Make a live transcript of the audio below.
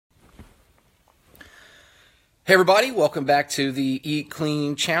Hey everybody, welcome back to the Eat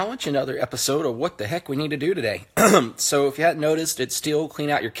Clean Challenge, another episode of what the heck we need to do today. So if you hadn't noticed, it's still clean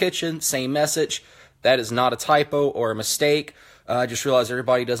out your kitchen, same message. That is not a typo or a mistake. I just realized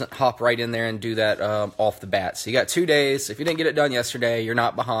everybody doesn't hop right in there and do that off the bat. So you got 2 days. If you didn't get it done yesterday, you're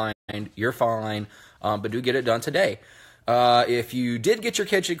not behind, you're fine, but do get it done today. If you did get your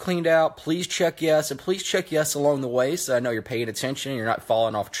kitchen cleaned out, please check yes, and please check yes along the way so I know you're paying attention and you're not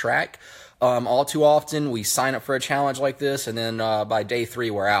falling off track. All too often, we sign up for a challenge like this, and then by day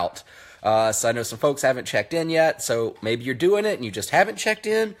 3, we're out. So I know some folks haven't checked in yet, so maybe you're doing it and you just haven't checked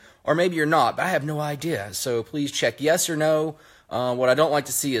in, or maybe you're not, but I have no idea. So please check yes or no. What I don't like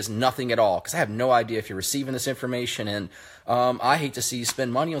to see is nothing at all, because I have no idea if you're receiving this information, and I hate to see you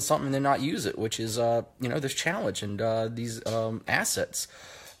spend money on something and then not use it, which is, this challenge and these assets.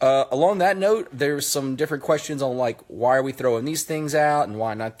 Along that note, there's some different questions on, like, why are we throwing these things out, and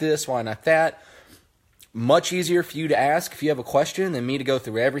why not this, why not that? Much easier for you to ask if you have a question than me to go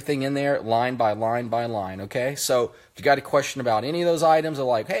through everything in there line by line by line, okay? So if you got a question about any of those items, or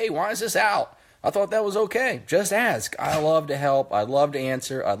like, hey, why is this out? I thought that was okay. Just ask. I love to help. I'd love to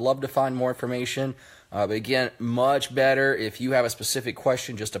answer. I'd love to find more information. But again, much better if you have a specific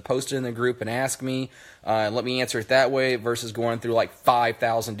question just to post it in the group and ask me. And let me answer it that way versus going through like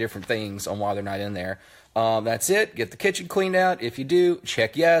 5,000 different things on why they're not in there. That's it. Get the kitchen cleaned out. If you do,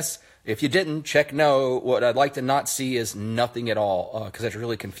 check yes. If you didn't, check no. What I'd like to not see is nothing at all, because that's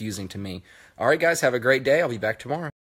really confusing to me. All right, guys, have a great day. I'll be back tomorrow.